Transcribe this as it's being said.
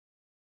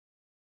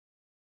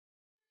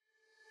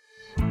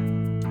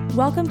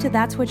Welcome to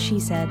That's What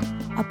She Said,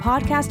 a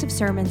podcast of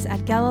sermons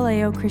at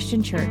Galileo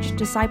Christian Church,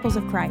 Disciples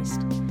of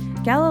Christ.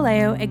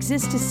 Galileo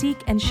exists to seek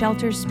and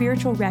shelter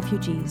spiritual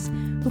refugees,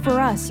 who for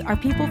us are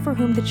people for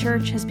whom the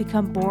church has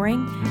become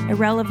boring,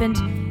 irrelevant,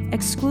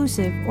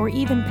 exclusive, or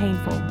even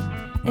painful,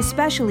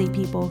 especially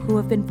people who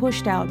have been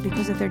pushed out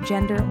because of their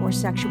gender or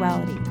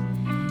sexuality.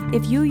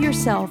 If you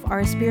yourself are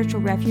a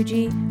spiritual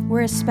refugee,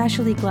 we're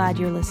especially glad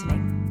you're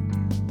listening.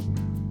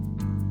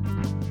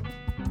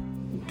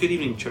 Good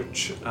evening,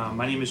 church.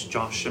 My name is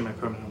Josh and my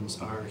pronouns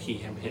are he,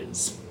 him,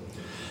 his.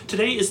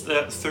 Today is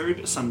the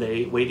third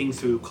Sunday wading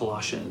through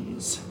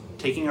Colossians,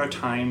 taking our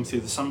time through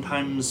the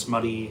sometimes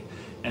muddy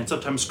and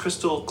sometimes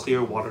crystal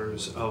clear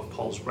waters of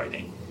Paul's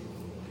writing.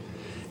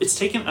 It's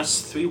taken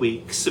us 3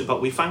 weeks,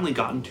 but we've finally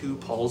gotten to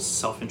Paul's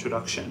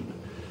self-introduction,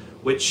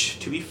 which,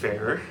 to be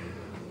fair,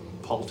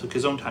 Paul took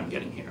his own time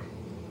getting here.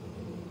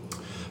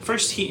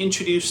 First, he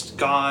introduced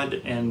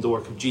God and the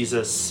work of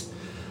Jesus,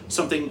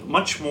 something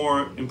much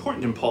more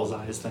important in Paul's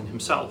eyes than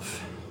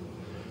himself.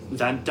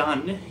 That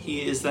done,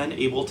 he is then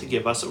able to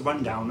give us a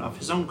rundown of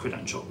his own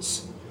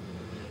credentials,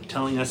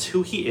 telling us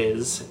who he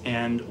is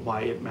and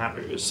why it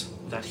matters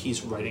that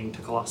he's writing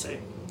to Colossae.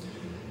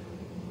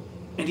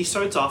 And he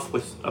starts off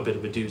with a bit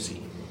of a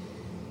doozy.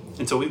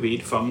 And so we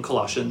read from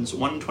Colossians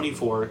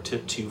 1:24 to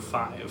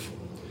 2:5.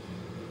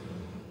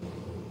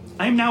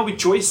 I am now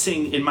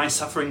rejoicing in my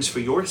sufferings for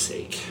your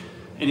sake,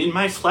 and in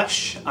my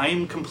flesh I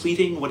am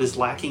completing what is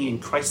lacking in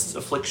Christ's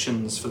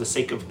afflictions for the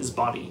sake of his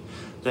body,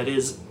 that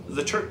is,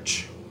 the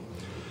church.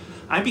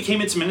 I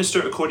became its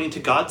minister according to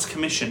God's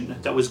commission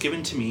that was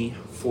given to me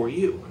for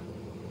you,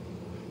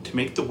 to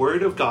make the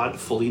word of God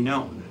fully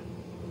known,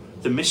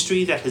 the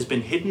mystery that has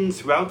been hidden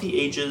throughout the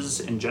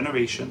ages and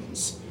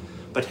generations,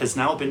 but has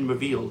now been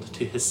revealed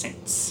to his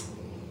saints.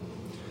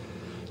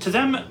 To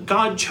them,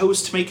 God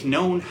chose to make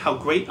known how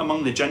great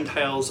among the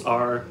Gentiles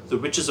are the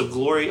riches of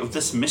glory of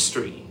this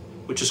mystery,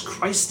 which is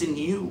Christ in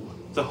you,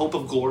 the hope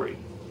of glory.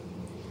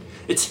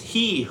 It's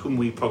he whom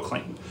we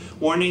proclaim,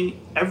 warning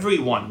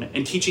everyone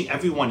and teaching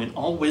everyone in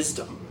all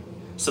wisdom,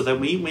 so that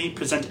we may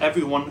present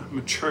everyone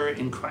mature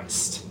in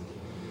Christ.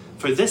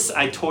 For this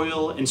I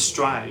toil and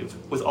strive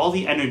with all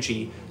the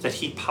energy that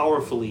he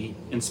powerfully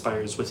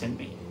inspires within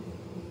me.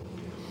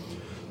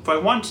 For I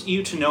want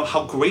you to know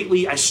how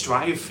greatly I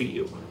strive for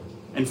you,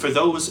 and for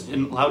those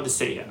in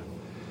Laodicea,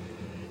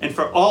 and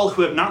for all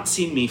who have not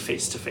seen me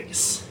face to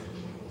face.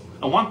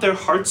 I want their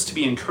hearts to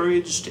be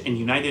encouraged and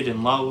united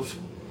in love,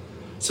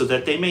 so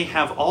that they may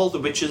have all the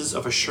riches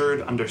of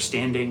assured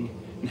understanding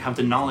and have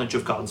the knowledge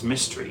of God's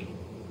mystery,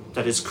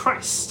 that is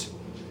Christ,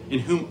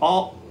 in whom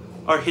all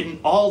are hidden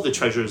all the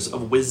treasures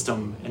of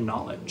wisdom and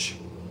knowledge.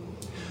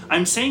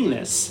 I'm saying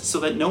this so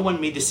that no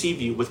one may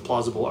deceive you with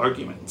plausible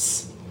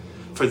arguments.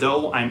 For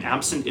though I'm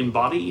absent in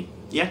body,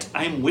 yet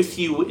I am with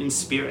you in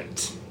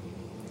spirit.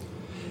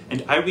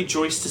 And I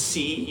rejoice to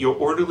see your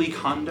orderly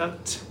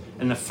conduct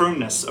and the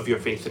firmness of your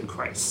faith in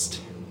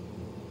Christ.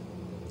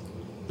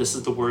 This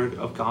is the word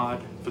of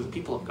God for the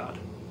people of God.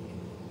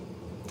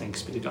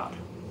 Thanks be to God.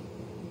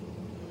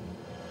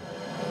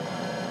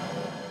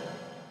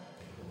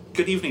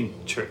 Good evening,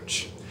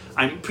 church.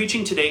 I'm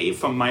preaching today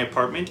from my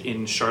apartment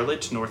in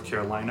Charlotte, North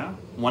Carolina,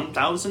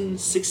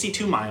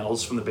 1,062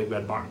 miles from the Big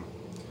Red Barn.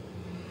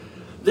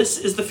 This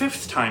is the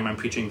 5th time I'm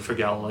preaching for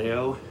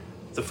Galileo.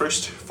 The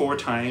first 4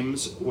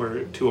 times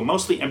were to a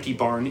mostly empty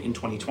barn in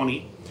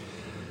 2020,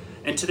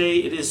 and today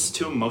it is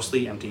to a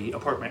mostly empty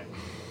apartment.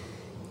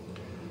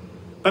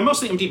 By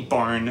mostly empty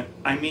barn,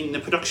 I mean the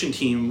production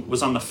team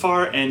was on the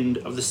far end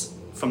of this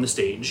from the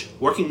stage,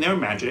 working their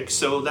magic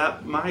so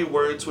that my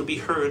words would be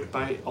heard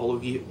by all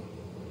of you.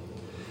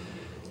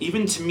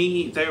 Even to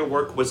me, their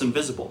work was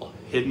invisible,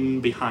 hidden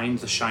behind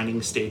the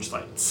shining stage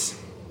lights.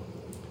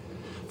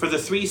 For the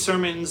 3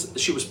 sermons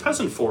she was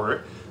present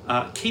for,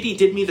 Katie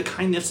did me the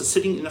kindness of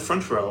sitting in the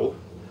front row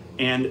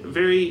and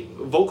very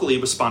vocally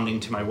responding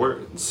to my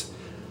words,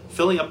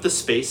 filling up the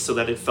space so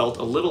that it felt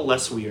a little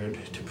less weird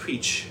to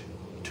preach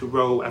to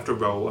row after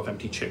row of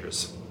empty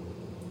chairs.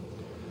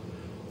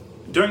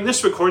 During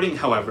this recording,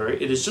 however,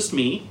 it is just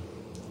me,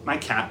 my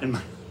cat,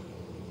 and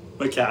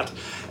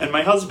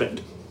my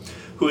husband,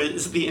 who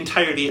is the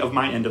entirety of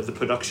my end of the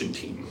production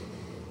team.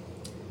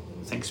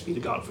 Thanks be to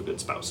God for good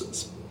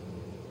spouses.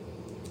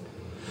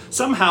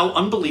 Somehow,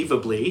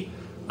 unbelievably,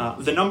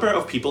 the number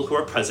of people who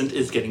are present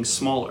is getting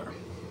smaller.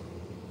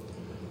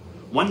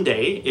 One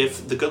day,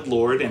 if the good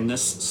Lord and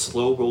this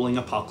slow-rolling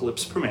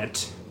apocalypse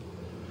permit,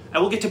 I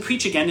will get to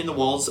preach again in the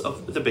walls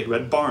of the Big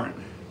Red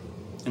Barn,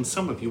 and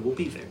some of you will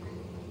be there.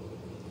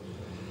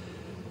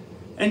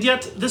 And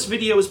yet, this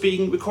video is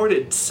being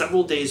recorded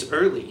several days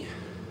early.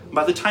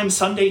 By the time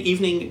Sunday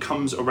evening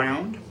comes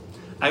around,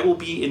 I will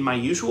be in my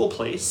usual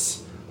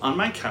place, on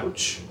my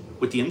couch,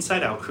 with the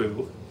Inside Out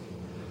crew,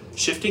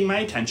 shifting my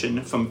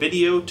attention from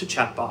video to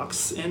chat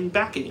box and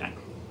back again.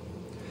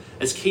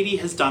 As Katie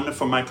has done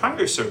for my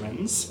prior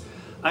sermons,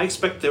 I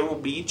expect there will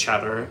be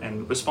chatter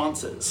and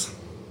responses.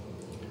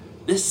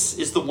 This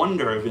is the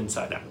wonder of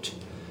Inside Out.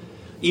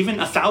 Even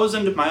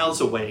 1,000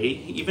 miles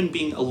away, even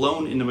being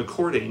alone in the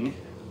recording,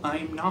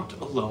 I'm not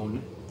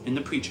alone in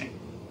the preaching.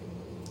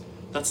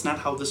 That's not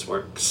how this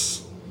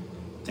works.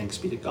 Thanks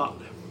be to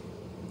God.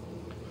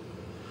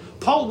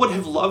 Paul would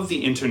have loved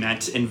the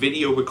internet and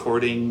video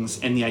recordings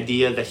and the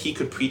idea that he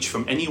could preach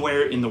from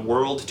anywhere in the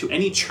world to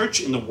any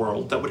church in the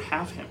world that would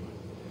have him.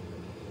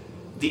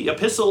 The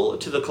epistle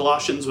to the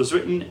Colossians was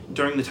written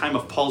during the time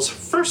of Paul's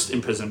first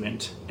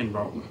imprisonment in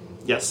Rome.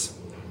 Yes,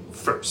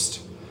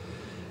 first.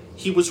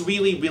 He was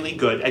really, really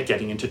good at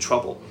getting into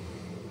trouble.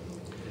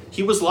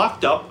 He was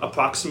locked up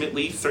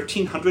approximately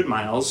 1,300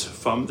 miles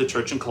from the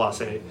church in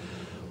Colossae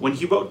when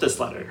he wrote this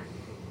letter,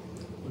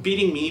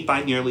 beating me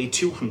by nearly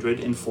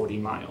 240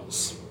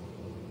 miles.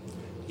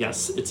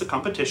 Yes, it's a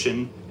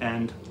competition,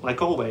 and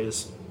like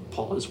always,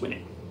 Paul is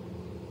winning.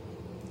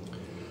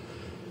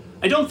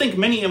 I don't think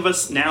many of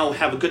us now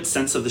have a good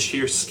sense of the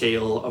sheer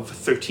scale of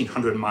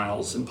 1,300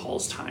 miles in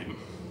Paul's time.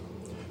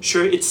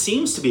 Sure, it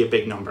seems to be a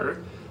big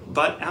number,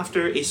 but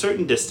after a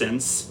certain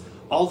distance,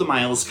 all the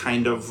miles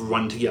kind of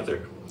run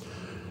together.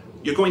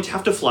 You're going to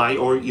have to fly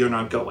or you're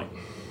not going.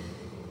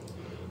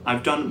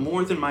 I've done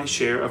more than my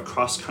share of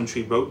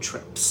cross-country road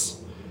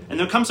trips, and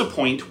there comes a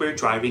point where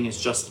driving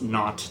is just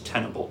not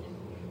tenable.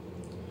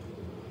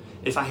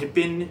 If I had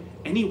been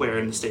anywhere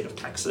in the state of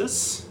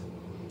Texas,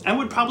 I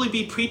would probably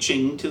be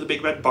preaching to the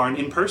Big Red Barn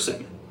in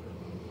person,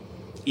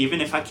 even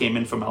if I came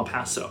in from El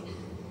Paso.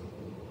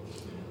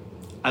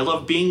 I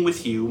love being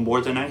with you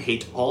more than I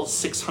hate all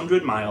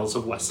 600 miles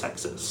of West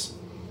Texas.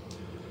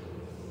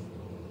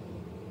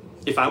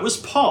 If I was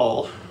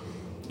Paul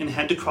and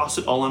had to cross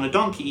it all on a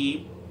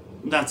donkey,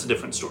 that's a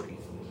different story.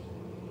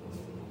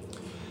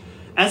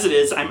 As it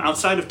is, I'm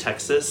outside of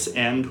Texas,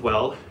 and,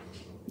 well,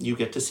 you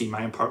get to see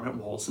my apartment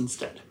walls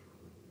instead.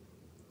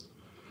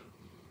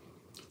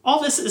 All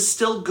this is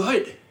still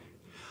good.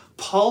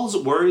 Paul's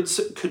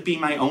words could be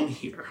my own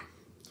here.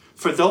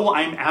 For though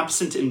I am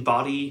absent in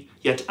body,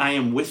 yet I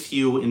am with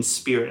you in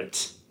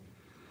spirit.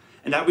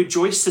 And I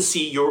rejoice to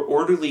see your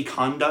orderly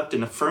conduct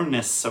and the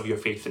firmness of your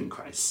faith in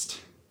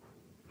Christ.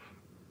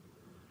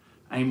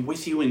 I am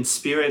with you in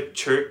spirit,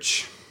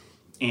 church,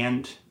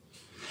 and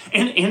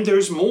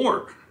there's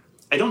more.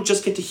 I don't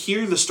just get to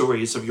hear the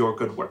stories of your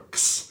good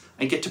works.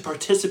 I get to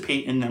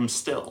participate in them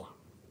still.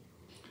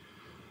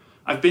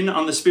 I've been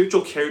on the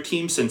spiritual care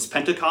team since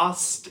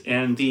Pentecost,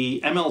 and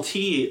the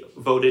MLT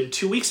voted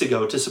 2 weeks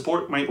ago to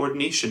support my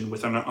ordination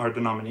within our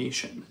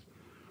denomination.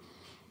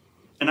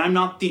 And I'm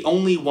not the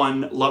only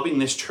one loving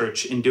this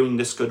church and doing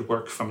this good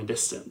work from a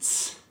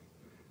distance.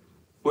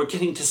 We're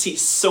getting to see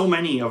so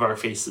many of our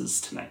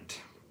faces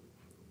tonight.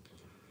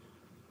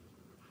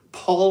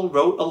 Paul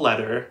wrote a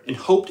letter and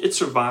hoped it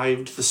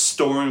survived the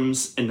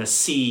storms and the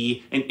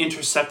sea and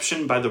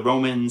interception by the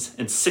Romans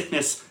and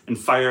sickness and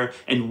fire.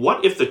 And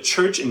what if the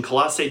church in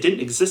Colossae didn't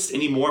exist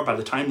anymore by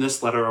the time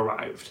this letter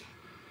arrived?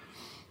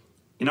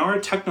 In our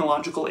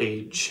technological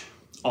age,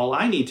 all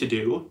I need to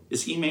do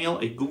is email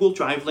a Google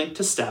Drive link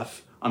to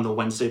Steph on the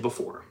Wednesday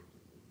before.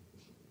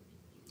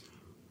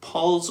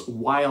 Paul's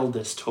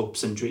wildest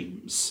hopes and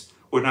dreams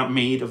were not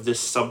made of this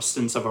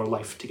substance of our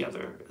life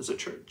together as a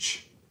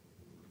church.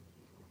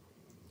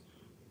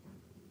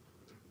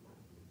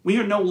 We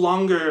are no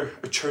longer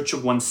a church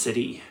of one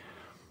city,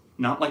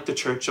 not like the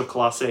church of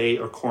Colossae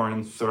or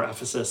Corinth or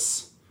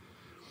Ephesus.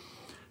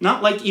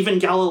 Not like even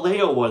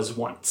Galileo was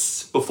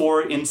once,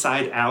 before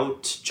Inside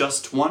Out,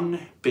 just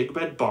one big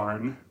red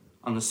barn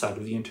on the side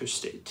of the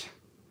interstate.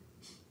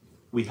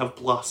 We have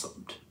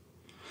blossomed.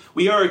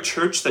 We are a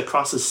church that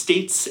crosses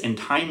states and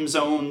time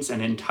zones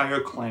and entire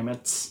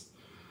climates.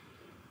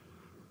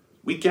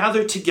 We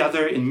gather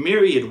together in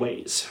myriad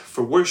ways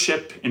for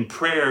worship and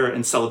prayer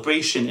and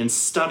celebration and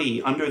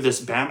study under this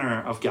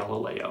banner of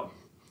Galileo,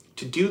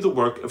 to do the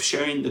work of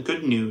sharing the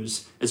good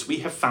news as we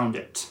have found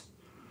it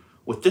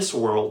with this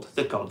world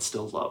that God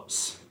still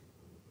loves.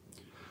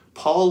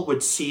 Paul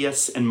would see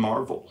us and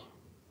marvel.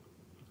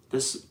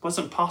 This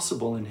wasn't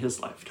possible in his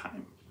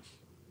lifetime,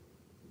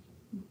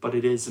 but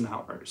it is in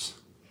ours.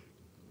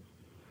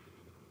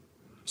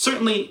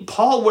 Certainly,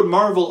 Paul would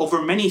marvel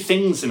over many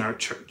things in our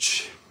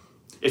church,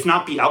 if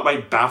not be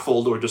outright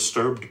baffled or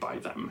disturbed by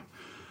them.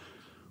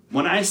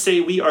 When I say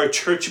we are a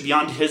church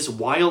beyond his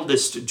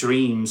wildest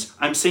dreams,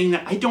 I'm saying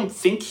that I don't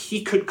think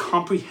he could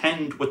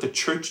comprehend what the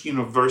church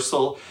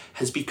universal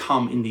has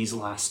become in these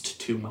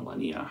last 2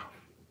 millennia.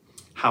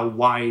 How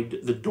wide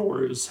the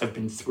doors have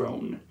been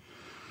thrown.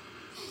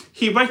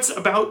 He writes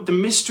about the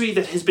mystery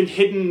that has been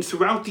hidden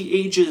throughout the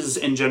ages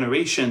and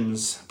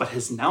generations, but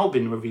has now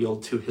been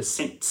revealed to his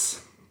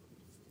saints.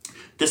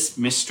 This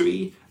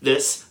mystery,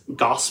 this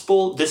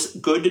gospel, this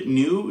good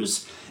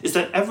news is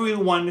that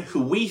everyone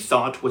who we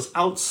thought was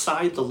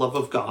outside the love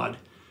of God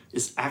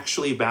is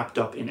actually wrapped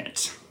up in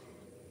it.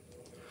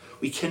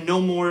 We can no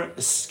more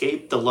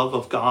escape the love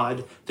of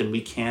God than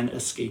we can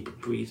escape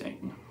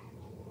breathing.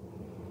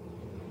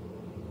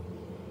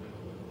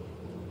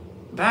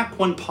 Back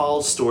when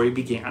Paul's story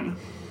began,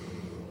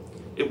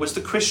 it was the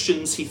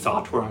Christians he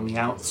thought were on the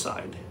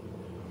outside.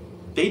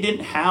 They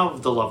didn't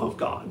have the love of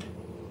God.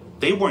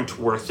 They weren't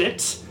worth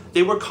it.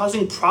 They were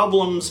causing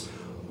problems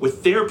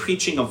with their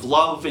preaching of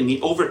love and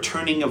the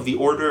overturning of the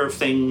order of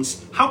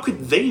things, how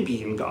could they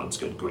be in God's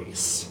good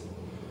grace?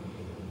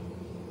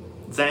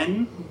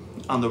 Then,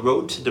 on the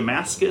road to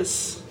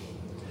Damascus,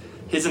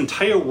 his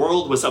entire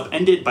world was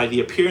upended by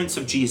the appearance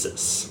of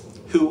Jesus,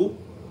 who,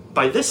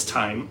 by this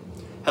time,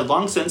 had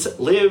long since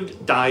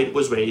lived, died,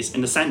 was raised,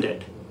 and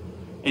ascended,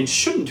 and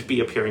shouldn't be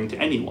appearing to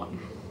anyone.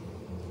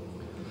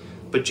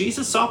 But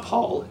Jesus saw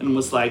Paul and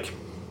was like,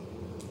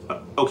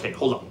 okay,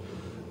 hold on.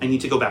 I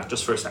need to go back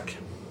just for a sec.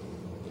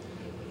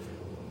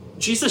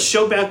 Jesus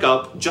showed back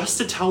up just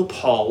to tell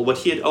Paul what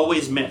he had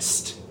always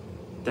missed,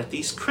 that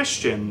these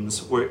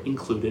Christians were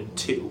included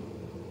too.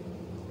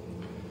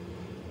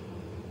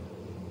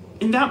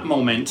 In that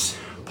moment,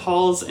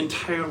 Paul's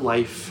entire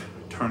life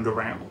turned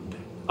around,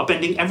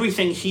 upending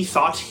everything he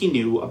thought he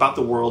knew about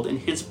the world and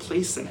his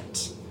place in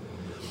it.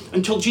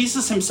 Until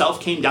Jesus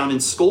himself came down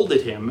and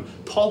scolded him,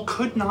 Paul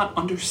could not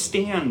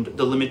understand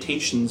the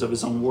limitations of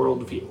his own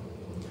worldview.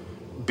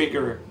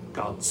 Bigger,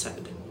 God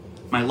said.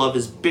 My love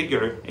is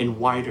bigger and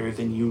wider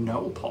than you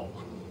know, Paul.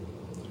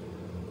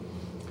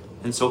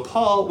 And so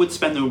Paul would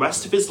spend the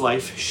rest of his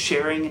life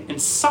sharing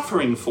and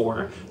suffering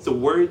for the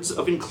words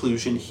of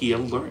inclusion he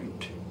had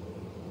learned.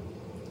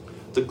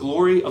 The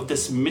glory of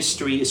this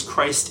mystery is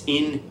Christ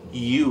in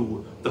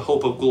you, the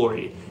hope of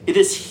glory. It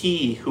is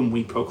he whom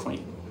we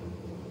proclaim.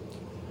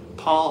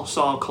 Paul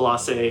saw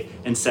Colossae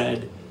and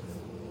said,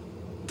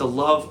 the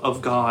love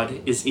of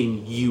God is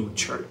in you,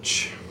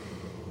 church.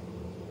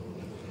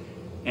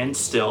 And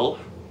still,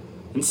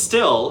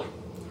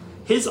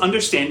 his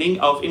understanding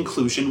of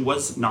inclusion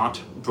was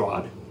not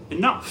broad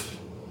enough.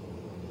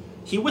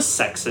 He was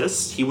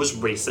sexist, he was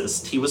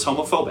racist, he was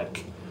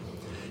homophobic.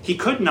 He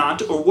could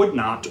not or would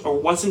not or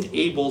wasn't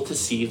able to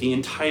see the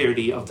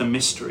entirety of the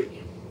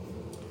mystery.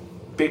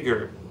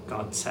 Bigger,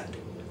 God said.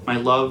 My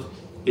love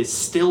is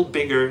still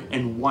bigger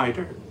and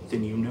wider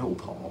than you know,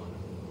 Paul.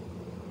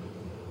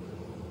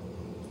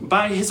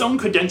 By his own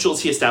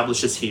credentials he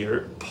establishes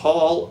here,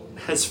 Paul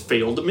has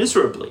failed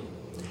miserably.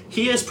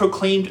 He has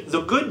proclaimed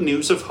the good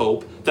news of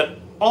hope that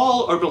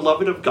all are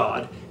beloved of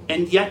God,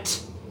 and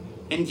yet,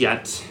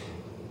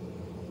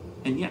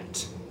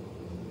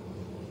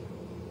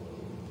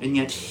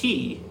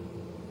 he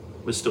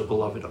was still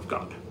beloved of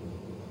God.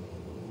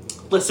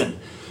 Listen,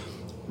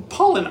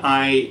 Paul and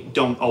I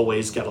don't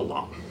always get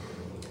along.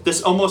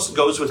 This almost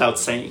goes without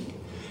saying.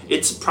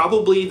 It's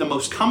probably the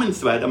most common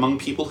thread among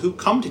people who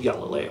come to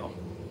Galileo.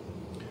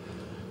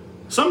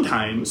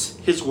 Sometimes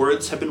his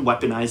words have been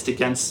weaponized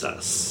against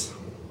us,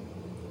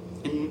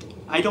 and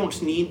I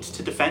don't need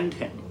to defend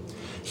him.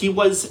 He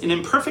was an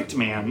imperfect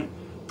man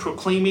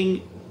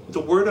proclaiming the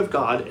word of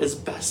God as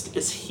best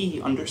as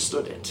he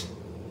understood it.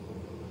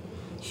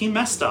 He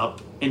messed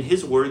up, and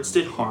his words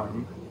did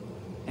harm,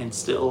 and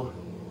still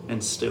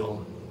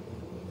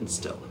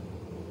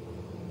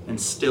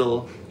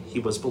he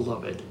was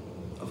beloved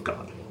of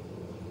God.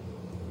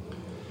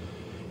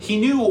 He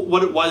knew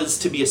what it was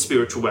to be a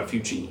spiritual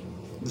refugee.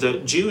 The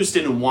Jews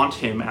didn't want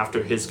him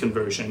after his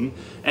conversion,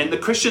 and the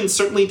Christians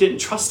certainly didn't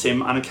trust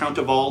him on account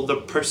of all the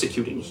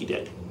persecuting he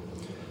did.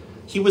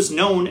 He was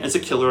known as a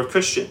killer of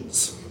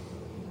Christians.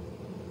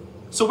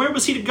 So where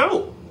was he to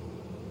go?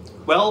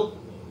 Well,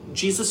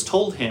 Jesus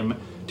told him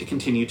to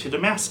continue to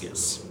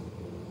Damascus.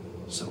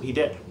 So he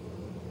did.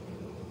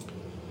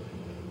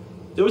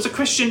 A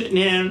Christian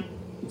named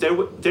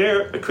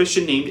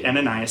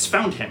Ananias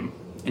found him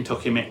and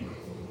took him in.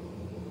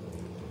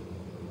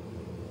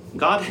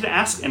 God had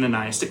asked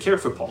Ananias to care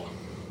for Paul.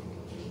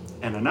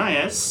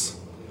 Ananias,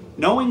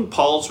 knowing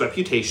Paul's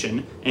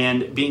reputation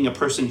and being a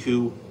person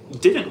who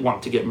didn't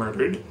want to get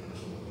murdered,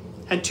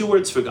 had two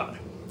words for God.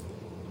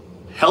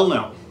 Hell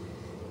no.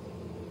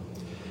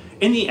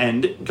 In the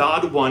end,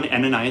 God won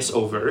Ananias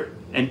over,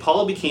 and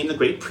Paul became the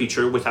great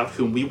preacher without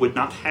whom we would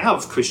not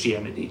have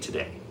Christianity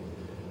today.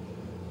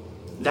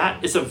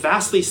 That is a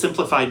vastly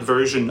simplified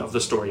version of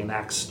the story in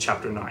Acts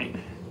chapter 9,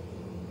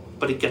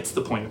 but it gets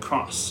the point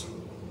across.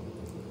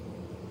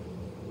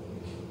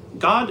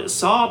 God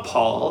saw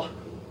Paul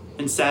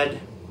and said,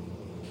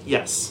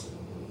 yes,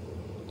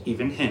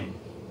 even him.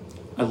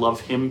 I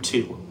love him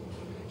too.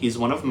 He's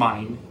one of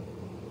mine.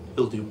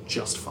 He'll do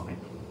just fine.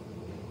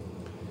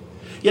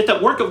 Yet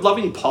that work of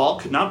loving Paul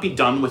could not be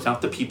done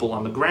without the people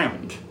on the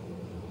ground.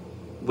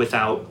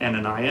 Without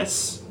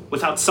Ananias,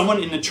 without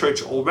someone in the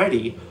church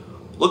already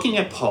looking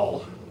at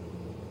Paul,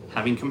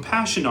 having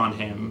compassion on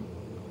him,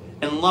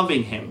 and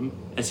loving him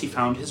as he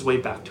found his way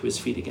back to his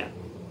feet again.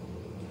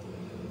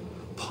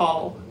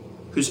 Paul,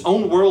 whose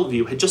own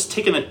worldview had just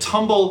taken a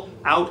tumble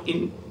out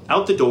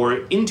the door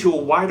into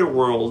a wider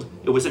world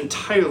it was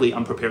entirely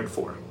unprepared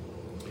for.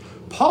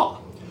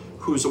 Paul,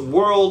 whose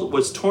world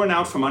was torn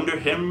out from under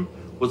him,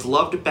 was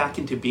loved back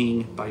into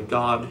being by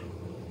God,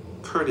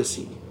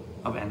 courtesy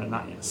of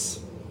Ananias.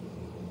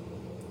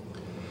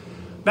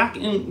 Back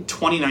in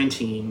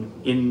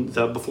 2019, in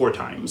the before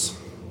times,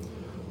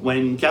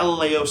 when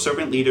Galileo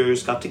servant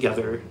leaders got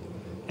together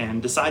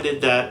and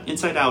decided that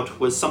Inside Out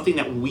was something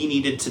that we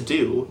needed to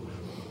do,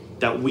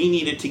 that we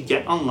needed to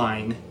get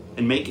online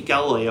and make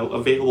Galileo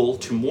available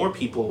to more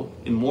people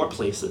in more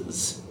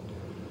places,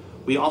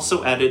 we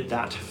also added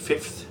that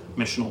fifth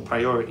missional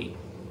priority.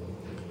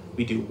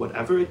 We do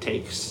whatever it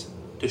takes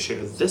to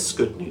share this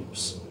good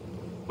news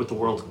with the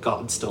world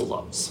God still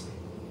loves.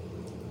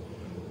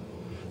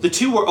 The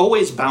two were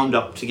always bound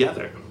up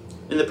together.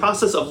 In the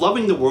process of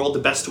loving the world the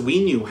best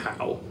we knew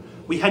how,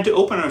 we had to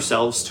open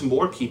ourselves to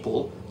more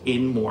people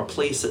in more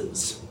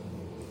places.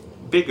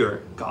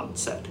 Bigger, God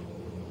said.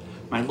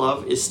 My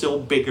love is still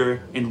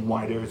bigger and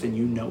wider than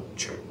you know,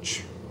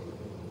 church.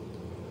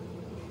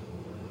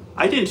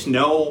 I didn't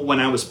know when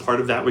I was part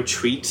of that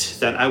retreat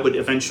that I would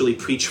eventually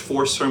preach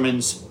 4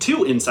 sermons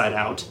to Inside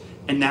Out,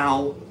 and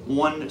now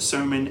 1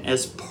 sermon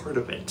as part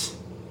of it.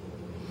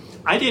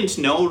 I didn't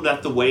know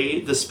that the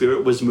way the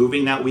Spirit was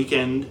moving that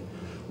weekend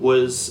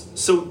was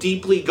so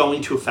deeply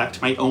going to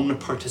affect my own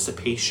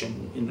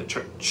participation in the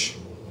church.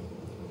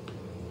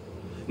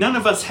 None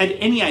of us had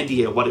any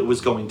idea what it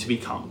was going to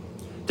become,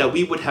 that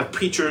we would have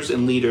preachers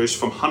and leaders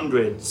from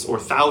hundreds or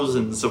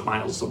thousands of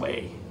miles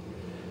away.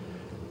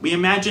 We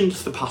imagined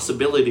the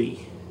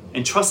possibility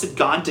and trusted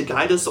God to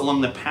guide us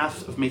along the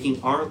path of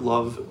making our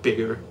love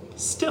bigger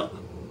still.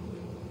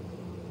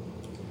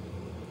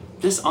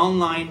 This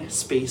online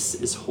space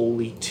is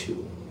holy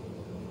too,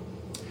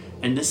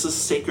 and this is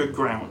sacred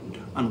ground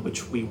on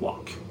which we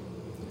walk.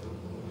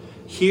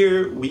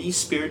 Here, we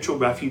spiritual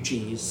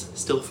refugees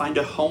still find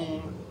a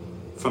home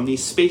from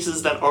these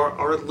spaces that are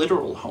our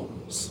literal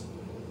homes.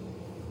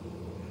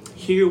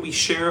 Here we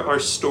share our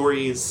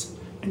stories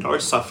and our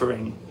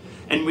suffering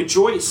and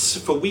rejoice,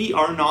 for we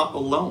are not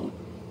alone.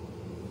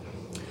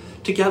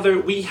 Together,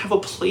 we have a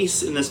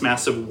place in this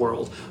massive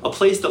world, a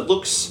place that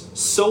looks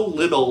so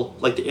little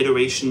like the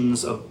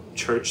iterations of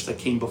church that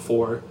came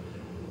before,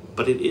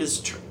 but it is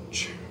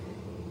church.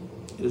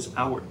 It is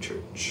our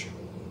church.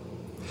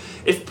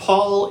 If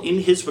Paul, in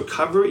his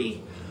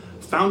recovery,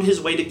 found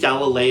his way to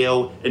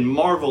Galileo and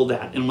marveled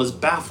at and was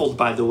baffled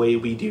by the way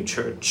we do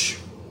church,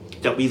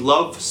 that we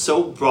love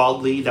so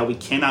broadly that we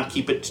cannot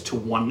keep it to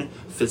one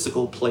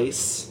physical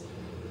place,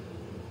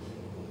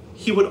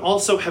 he would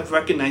also have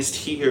recognized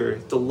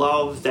here the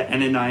love that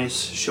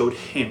Ananias showed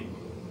him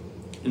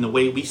in the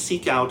way we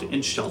seek out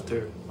and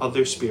shelter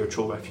other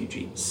spiritual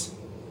refugees.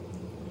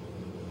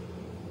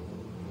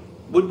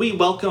 Would we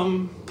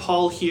welcome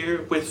Paul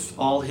here with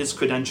all his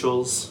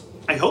credentials?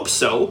 I hope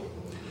so.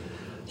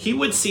 He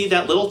would see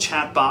that little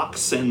chat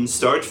box and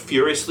start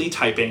furiously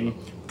typing,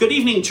 "Good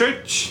evening,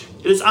 church.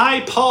 It is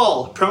I,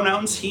 Paul,"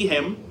 pronouns he,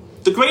 him,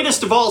 "the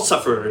greatest of all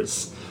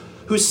sufferers,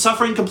 whose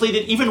suffering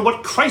completed even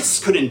what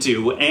Christ couldn't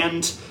do,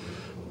 and..."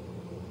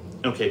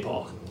 Okay,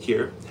 Paul,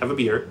 here, have a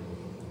beer,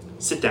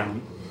 sit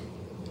down,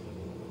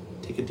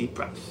 take a deep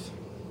breath.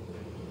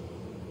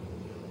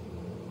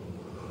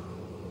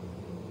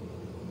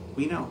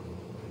 We know.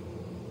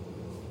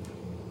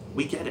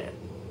 We get it.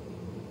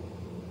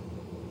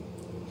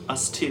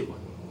 Us too.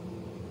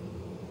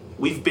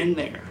 We've been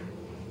there.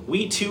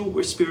 We too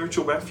were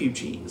spiritual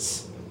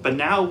refugees, but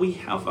now we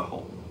have a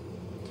home.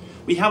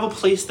 We have a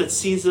place that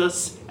sees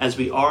us as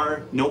we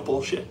are, no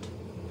bullshit,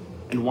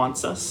 and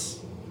wants us,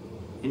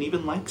 and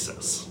even likes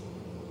us.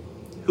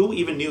 Who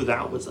even knew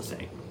that was a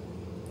thing?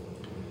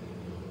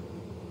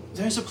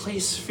 There's a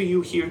place for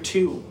you here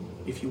too,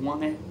 if you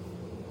want it.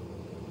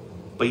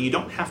 But you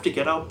don't have to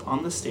get up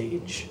on the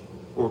stage,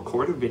 or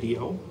record a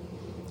video,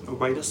 or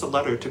write us a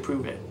letter to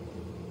prove it.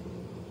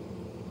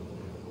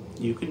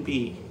 You can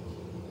be,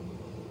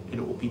 and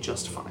it will be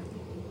just fine.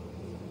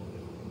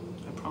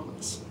 I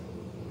promise.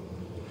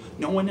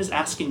 No one is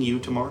asking you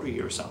to martyr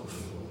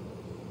yourself.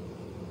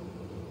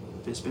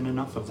 There's been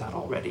enough of that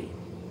already.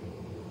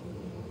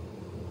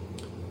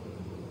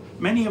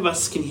 Many of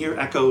us can hear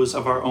echoes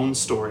of our own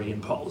story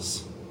in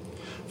Paul's.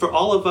 For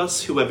all of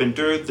us who have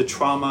endured the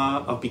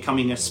trauma of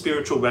becoming a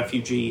spiritual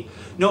refugee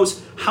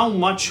knows how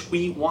much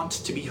we want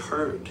to be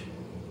heard.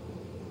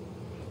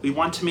 We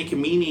want to make a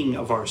meaning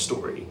of our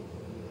story,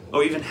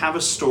 or even have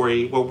a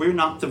story where we're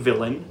not the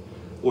villain,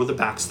 or the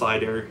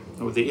backslider,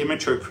 or the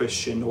immature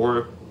Christian,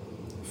 or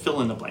fill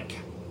in the blank.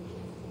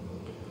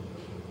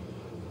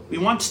 We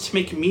want to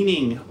make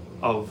meaning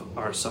of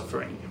our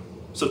suffering.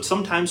 So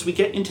sometimes we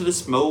get into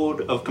this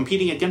mode of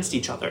competing against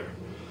each other,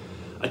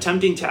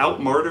 attempting to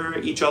out-martyr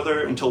each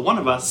other until one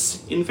of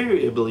us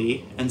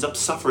invariably ends up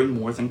suffering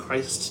more than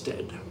Christ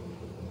did.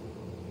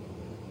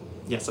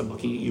 Yes, I'm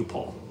looking at you,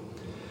 Paul.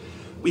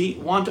 We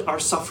want our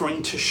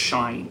suffering to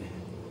shine,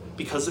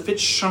 because if it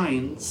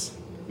shines,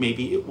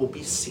 maybe it will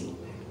be seen.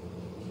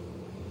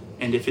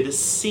 And if it is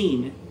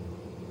seen,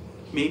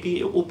 maybe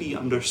it will be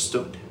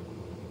understood.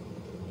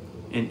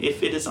 And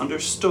if it is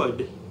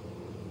understood,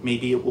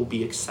 maybe it will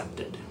be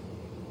accepted.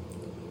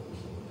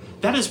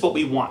 That is what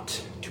we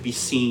want, to be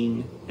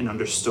seen and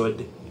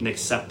understood and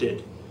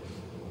accepted.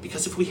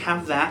 Because if we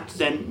have that,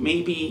 then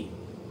maybe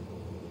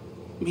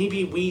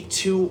we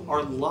too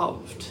are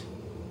loved.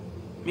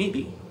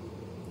 Maybe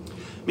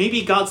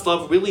God's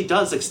love really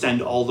does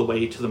extend all the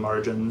way to the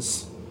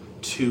margins,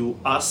 to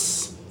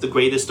us, the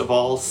greatest of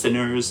all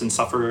sinners and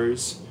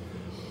sufferers.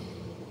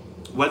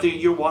 Whether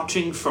you're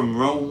watching from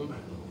Rome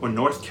or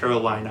North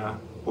Carolina,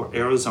 or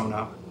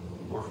Arizona,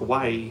 or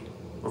Hawaii,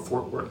 or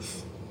Fort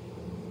Worth.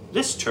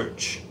 This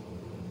church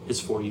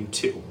is for you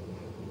too.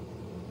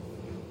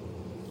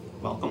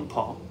 Welcome,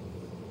 Paul.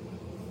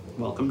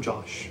 Welcome,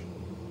 Josh.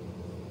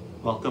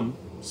 Welcome,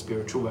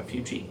 spiritual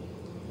refugee.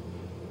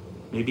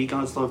 Maybe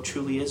God's love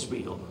truly is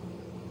real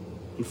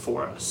and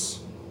for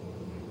us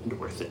and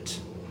worth it.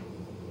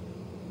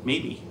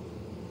 Maybe,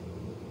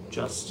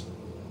 just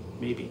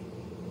maybe.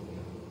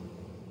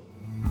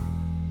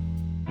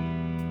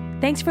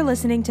 Thanks for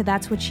listening to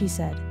That's What She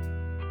Said.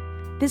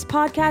 This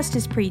podcast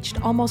is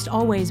preached almost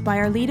always by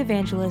our lead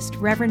evangelist,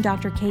 Reverend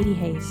Dr. Katie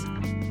Hayes.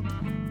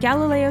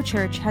 Galileo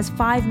Church has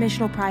 5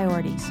 missional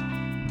priorities.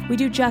 We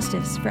do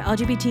justice for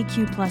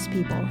LGBTQ+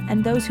 people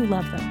and those who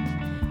love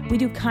them. We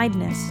do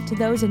kindness to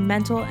those in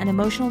mental and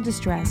emotional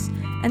distress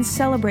and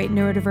celebrate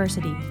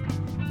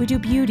neurodiversity. We do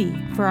beauty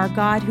for our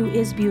God who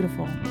is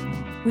beautiful.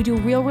 We do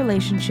real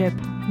relationship,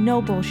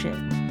 no bullshit,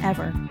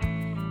 ever.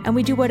 And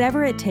we do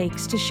whatever it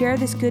takes to share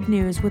this good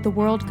news with the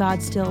world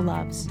God still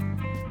loves.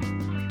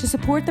 To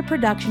support the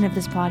production of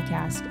this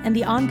podcast and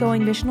the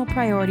ongoing missional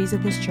priorities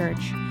of this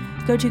church,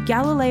 go to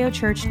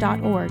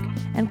galileochurch.org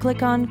and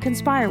click on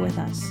Conspire with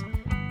Us.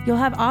 You'll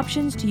have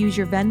options to use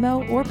your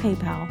Venmo or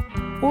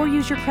PayPal, or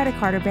use your credit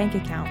card or bank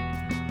account.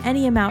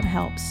 Any amount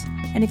helps,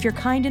 and if you're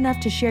kind enough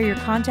to share your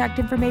contact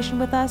information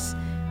with us,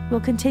 we'll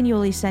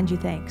continually send you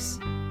thanks.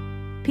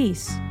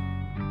 Peace.